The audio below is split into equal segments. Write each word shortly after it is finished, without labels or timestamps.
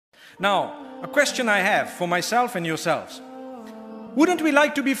Now, a question I have for myself and yourselves. Wouldn't we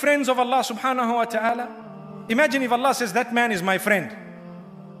like to be friends of Allah subhanahu wa ta'ala? Imagine if Allah says, that man is my friend.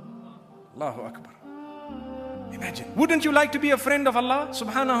 Allahu Akbar. Imagine. Wouldn't you like to be a friend of Allah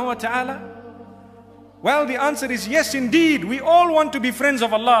subhanahu wa ta'ala? Well, the answer is yes, indeed. We all want to be friends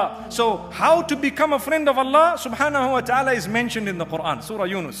of Allah. So, how to become a friend of Allah subhanahu wa ta'ala is mentioned in the Quran, Surah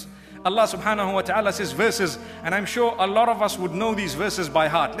Yunus. Allah subhanahu wa ta'ala says verses, and I'm sure a lot of us would know these verses by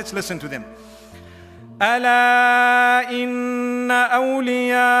heart. Let's listen to them. ألا إن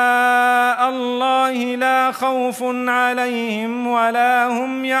أولياء الله لا خوف عليهم ولا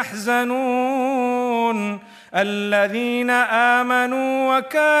هم يحزنون الذين آمنوا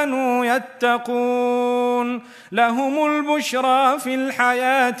وكانوا يتقون لهم البشرى في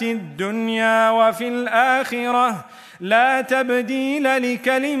الحياة الدنيا وفي الآخرة لا تبديل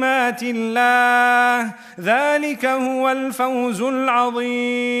لكلمات الله ذلك هو الفوز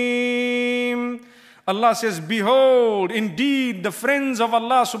العظيم. Allah says, behold, indeed the friends of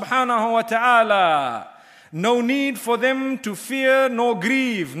Allah subhanahu wa ta'ala, no need for them to fear nor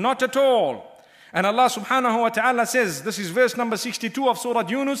grieve, not at all. And Allah subhanahu wa ta'ala says, this is verse number 62 of Surah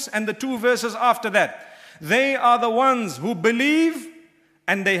Yunus and the two verses after that, they are the ones who believe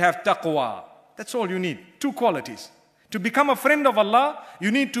and they have taqwa. That's all you need, two qualities. To become a friend of Allah,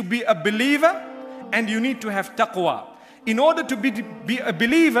 you need to be a believer and you need to have taqwa. In order to be a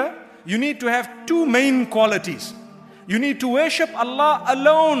believer, you need to have two main qualities. You need to worship Allah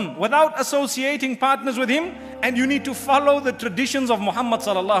alone without associating partners with Him, and you need to follow the traditions of Muhammad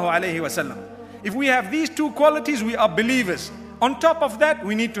sallallahu alaihi wasallam. If we have these two qualities, we are believers. On top of that,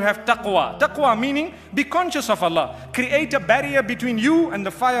 we need to have taqwa. Taqwa meaning be conscious of Allah. Create a barrier between you and the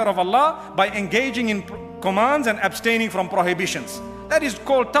fire of Allah by engaging in commands and abstaining from prohibitions. That is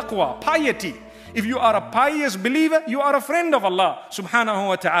called taqwa, piety. If you are a pious believer, you are a friend of Allah subhanahu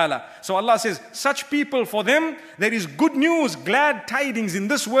wa ta'ala. So Allah says, such people, for them, there is good news, glad tidings in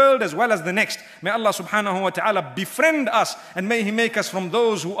this world as well as the next. May Allah subhanahu wa ta'ala befriend us and may He make us from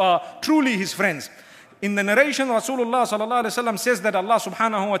those who are truly His friends. In the narration, Rasulullah sallallahu alaihi wasallam says that Allah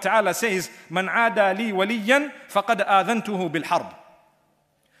subhanahu wa ta'ala says, Man aada li waliyan faqad adhantuhu bil harb.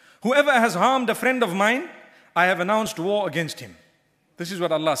 Whoever has harmed a friend of mine, I have announced war against him. This is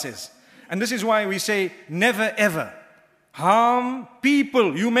what Allah says. And this is why we say, never ever harm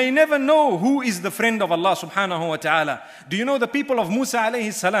people. You may never know who is the friend of Allah subhanahu wa ta'ala. Do you know the people of Musa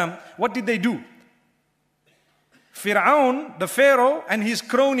alayhi salam, what did they do? Fir'aun, the Pharaoh and his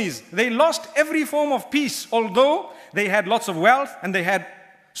cronies, they lost every form of peace, although they had lots of wealth and they had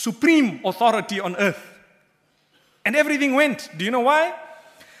supreme authority on earth. And everything went. Do you know why?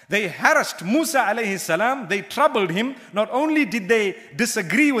 They harassed Musa alayhi salam, they troubled him. Not only did they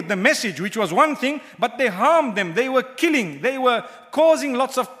disagree with the message, which was one thing, but they harmed them, they were killing, they were causing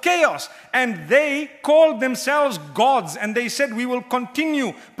lots of chaos. And they called themselves gods and they said, we will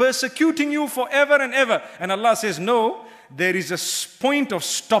continue persecuting you forever and ever. And Allah says, no, there is a point of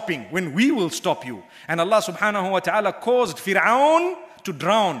stopping when we will stop you. And Allah subhanahu wa ta'ala caused Fir'aun to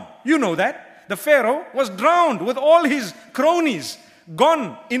drown. You know that. The Pharaoh was drowned with all his cronies.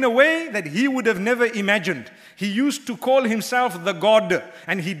 Gone in a way that he would have never imagined. He used to call himself the God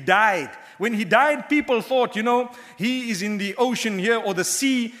and he died. When he died, people thought, you know, he is in the ocean here or the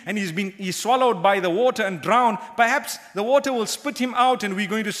sea and he's swallowed by the water and drowned. Perhaps the water will spit him out and we're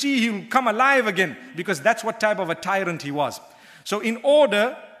going to see him come alive again, because that's what type of a tyrant he was. So in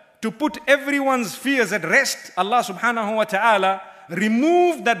order to put everyone's fears at rest, Allah subhanahu wa ta'ala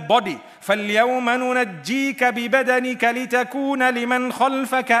remove that body. فَالْيَوْمَ نُنَجِّيكَ بِبَدَنِكَ لِتَكُونَ لِمَنْ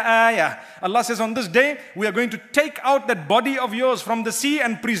خَلْفَكَ آيَةً. Allah says, on this day, we are going to take out that body of yours from the sea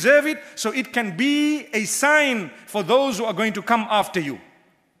and preserve it so it can be a sign for those who are going to come after you.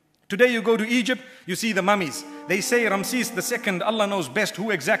 Today you go to Egypt, you see the mummies. They say Ramses II, Allah knows best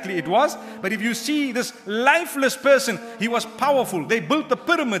who exactly it was. But if you see this lifeless person, he was powerful. They built the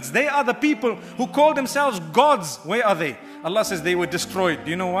pyramids. They are the people who call themselves gods. Where are they? Allah says they were destroyed. Do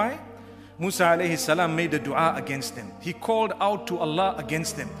you know why? Musa alayhi salam made a dua against them. He called out to Allah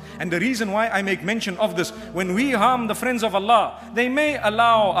against them. And the reason why I make mention of this, when we harm the friends of Allah, they may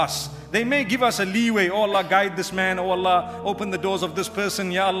allow us, they may give us a leeway. Oh Allah, guide this man. Oh Allah, open the doors of this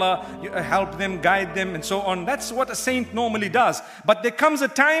person. Ya Allah, help them, guide them, and so on. That's what a saint normally does. But there comes a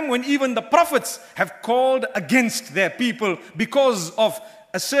time when even the prophets have called against their people because of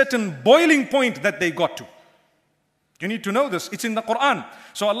a certain boiling point that they got to. You need to know this. It's in the Quran.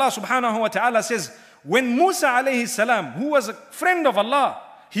 So Allah subhanahu wa ta'ala says, when Musa alayhi salam, who was a friend of Allah,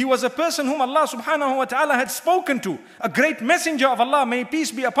 he was a person whom Allah subhanahu wa ta'ala had spoken to, a great messenger of Allah, may peace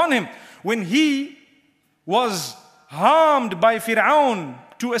be upon him. When he was harmed by Fir'aun,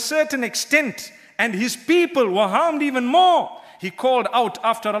 to a certain extent, and his people were harmed even more. He called out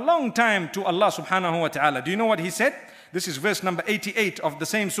after a long time to Allah subhanahu wa ta'ala. Do you know what he said? This is verse number 88 of the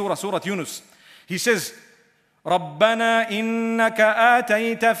same surah, Surah Yunus. He says, رَبَّنَا إِنَّكَ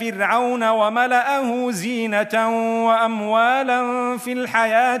آتَيْتَ فِرْعَوْنَ وَمَلَأَهُ زِينَةً وَأَمْوَالًا فِي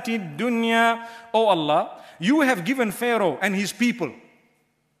الْحَيَاةِ الدُّنْيَا. Oh Allah, you have given Pharaoh and his people,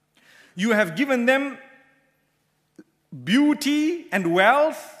 you have given them beauty and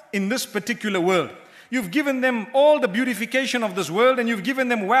wealth in this particular world. You've given them all the beautification of this world, and you've given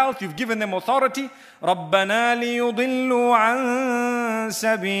them wealth, you've given them authority. رَبَّنَا لِيُضِلُّوا عَن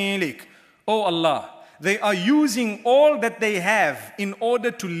سَبِيلِكَ. Oh Allah, they are using all that they have in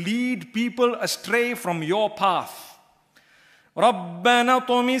order to lead people astray from your path. رَبَّنَا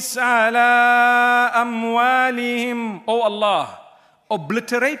طُمِسْ عَلَىٰ أَمْوَالِهِمْ. Oh Allah,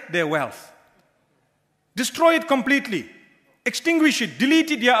 obliterate their wealth. Destroy it completely. Extinguish it,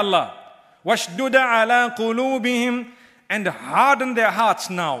 delete it, Ya Allah. وَاشْدُدَ عَلَىٰ قُلُوبِهِمْ. And harden their hearts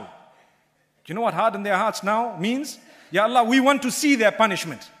now. Do you know what harden their hearts now means? Ya Allah, we want to see their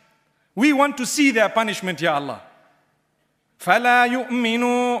punishment. We want to see their punishment, Ya Allah. فَلَا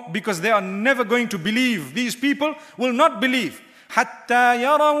يُؤْمِنُوا. Because they are never going to believe. These people will not believe. حَتَّى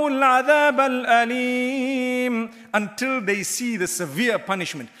يَرَوُا الْعَذَابَ الْأَلِيمِ. Until they see the severe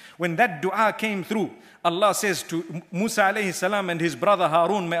punishment. When that dua came through, Allah says to Musa alayhi salam and his brother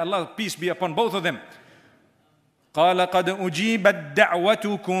Harun, may Allah peace be upon both of them, قَالَ قَدْ أُجِيبَتْ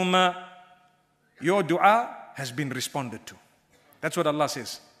دَعْوَتُكُمَا. Your dua has been responded to. That's what Allah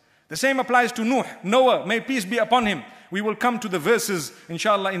says. The same applies to Noah, may peace be upon him. We will come to the verses,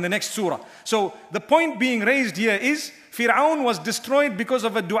 inshallah, in the next surah. So the point being raised here is, Fir'aun was destroyed because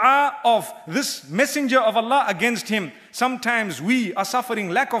of a dua of this messenger of Allah against him. Sometimes we are suffering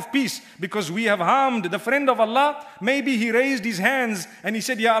lack of peace because we have harmed the friend of Allah. Maybe he raised his hands and he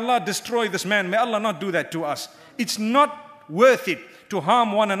said, Ya Allah, destroy this man. May Allah not do that to us. It's not worth it to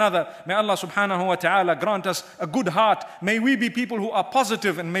harm one another. May Allah subhanahu wa ta'ala grant us a good heart. May we be people who are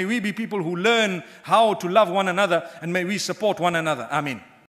positive, and may we be people who learn how to love one another, and may we support one another. Ameen.